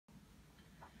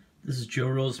This is Joe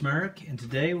Rosemaric, and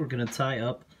today we're going to tie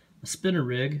up a spinner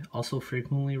rig, also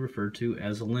frequently referred to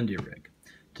as a Lindy rig.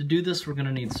 To do this, we're going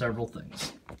to need several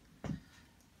things.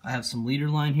 I have some leader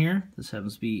line here. This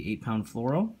happens to be 8-pound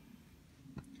fluoro.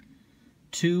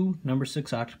 2 number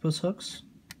 6 octopus hooks.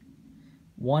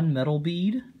 1 metal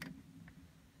bead.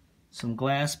 Some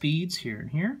glass beads here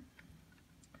and here.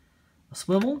 A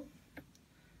swivel.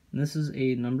 And this is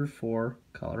a number 4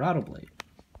 Colorado blade.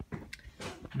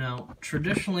 Now,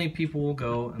 traditionally people will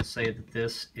go and say that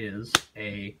this is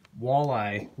a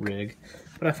walleye rig,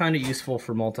 but I find it useful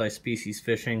for multi-species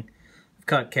fishing. I've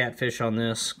caught catfish on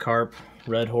this, carp,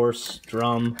 red horse,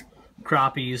 drum,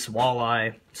 crappies,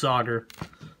 walleye, sauger,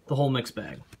 the whole mixed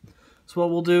bag. So what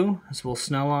we'll do is we'll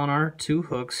snell on our 2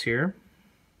 hooks here.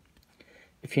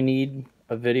 If you need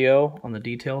a video on the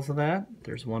details of that,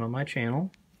 there's one on my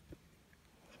channel.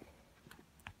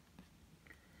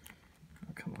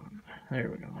 Come on, there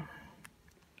we go.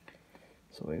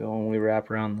 So we go and we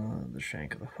wrap around the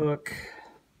shank of the hook.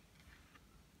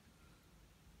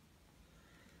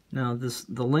 Now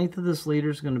the length of this leader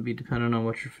is going to be dependent on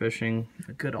what you're fishing.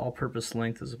 A good all-purpose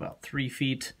length is about 3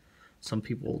 feet. Some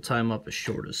people will tie them up as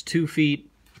short as 2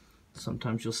 feet.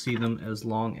 Sometimes you'll see them as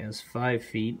long as 5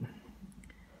 feet.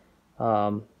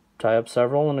 Tie up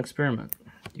several and experiment.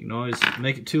 You can always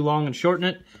make it too long and shorten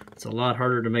it. It's a lot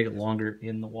harder to make it longer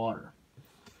in the water.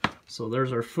 So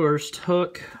there's our first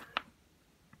hook.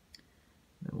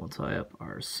 Then we'll tie up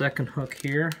our second hook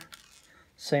here.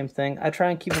 Same thing. I try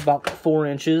and keep about 4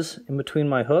 inches in between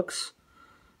my hooks.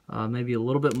 Maybe a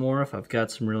little bit more if I've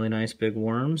got some really nice big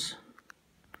worms.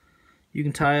 You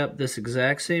can tie up this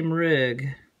exact same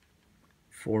rig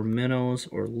for minnows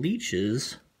or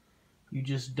leeches. You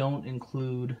just don't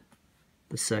include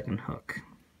the second hook.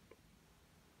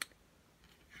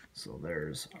 So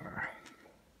there's our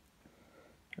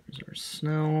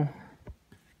snell.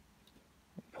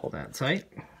 Pull that tight.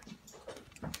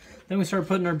 Then we start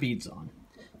putting our beads on.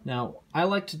 Now, I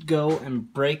like to go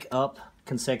and break up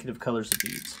consecutive colors of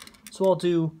beads. So I'll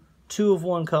do 2 of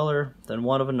one color, then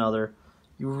 1 of another.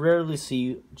 You rarely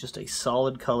see just a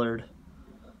solid colored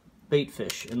bait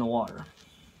fish in the water.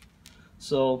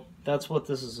 So that's what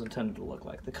this is intended to look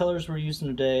like. The colors we're using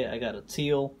today, I got a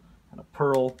teal and a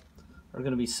pearl, are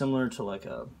going to be similar to like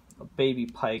a baby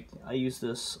pike. I use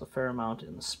this a fair amount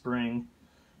in the spring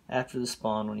after the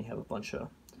spawn when you have a bunch of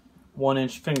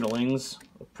 1-inch fingerlings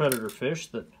of predator fish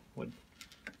that would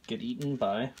get eaten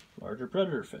by larger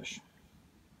predator fish.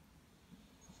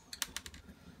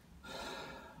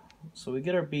 So we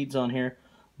get our beads on here.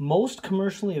 Most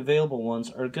commercially available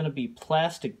ones are going to be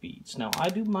plastic beads. Now I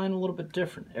do mine a little bit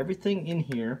different. Everything in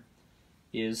here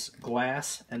is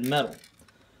glass and metal.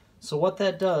 So what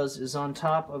that does is on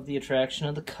top of the attraction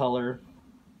of the color,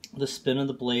 the spin of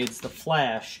the blades, the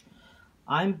flash,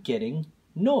 I'm getting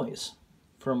noise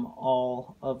from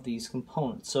all of these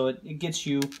components. So it gets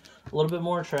you a little bit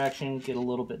more attraction, get a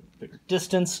little bit bigger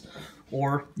distance,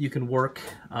 or you can work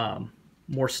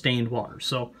more stained water.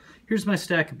 So here's my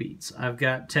stack of beads. I've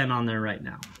got 10 on there right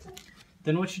now.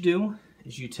 Then what you do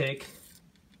is you take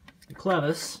the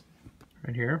clevis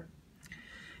right here,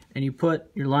 and you put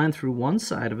your line through one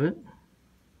side of it,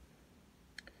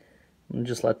 and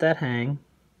just let that hang,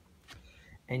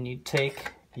 and you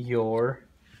take your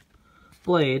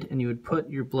blade, and you would put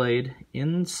your blade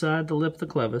inside the lip of the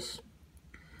clevis,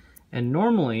 and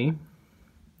normally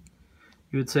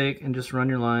you would take and just run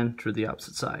your line through the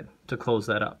opposite side to close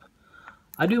that up.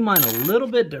 I do mine a little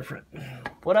bit different.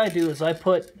 What I do is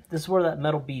this is where that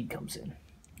metal bead comes in.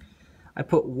 I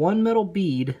put 1 metal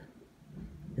bead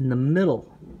in the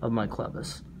middle of my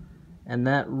clevis, and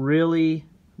that really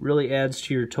adds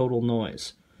to your total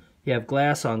noise. You have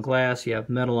glass on glass, you have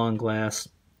metal on glass.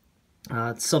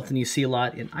 It's something you see a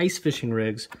lot in ice fishing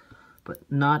rigs, but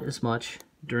not as much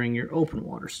during your open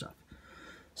water stuff.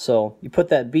 So you put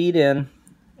that bead in,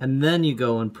 and then you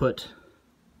go and put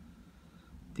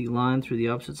the line through the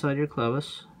opposite side of your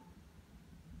clevis,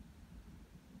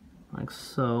 like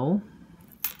so.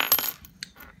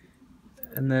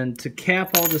 And then to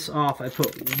cap all this off, I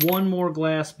put 1 more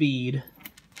glass bead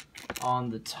on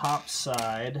the top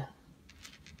side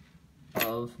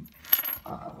of,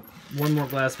 1 more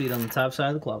glass bead on the top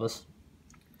side of the clevis.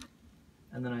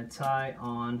 And then I tie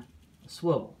on a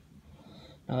swivel.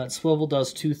 Now that swivel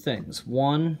does 2 things.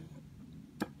 1,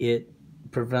 it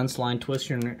prevents line twist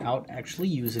when you're out actually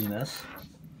using this.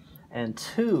 And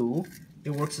 2,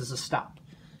 it works as a stop.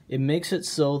 It makes it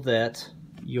so that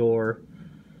your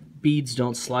beads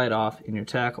don't slide off in your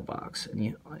tackle box, and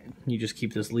you just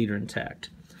keep this leader intact.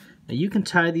 Now you can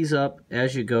tie these up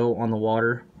as you go on the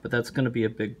water, but that's going to be a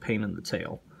big pain in the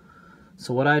tail.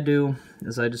 So what I do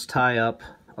is I just tie up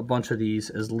a bunch of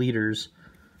these as leaders,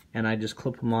 and I just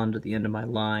clip them onto the end of my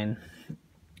line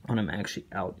when I'm actually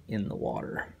out in the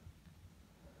water.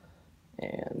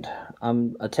 And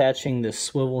I'm attaching this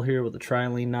swivel here with a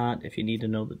trilene knot. If you need to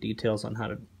know the details on how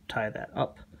to tie that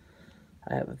up,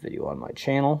 I have a video on my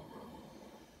channel.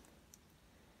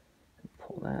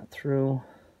 Pull that through.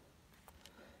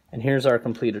 And here's our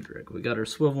completed rig. We got our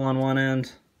swivel on one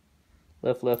end.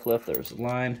 Lift, lift, lift. There's the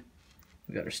line.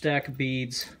 We got our stack of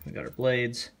beads. We got our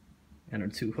blades and our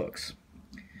 2 hooks.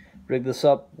 Rig this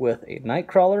up with a night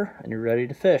crawler and you're ready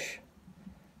to fish.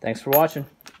 Thanks for watching.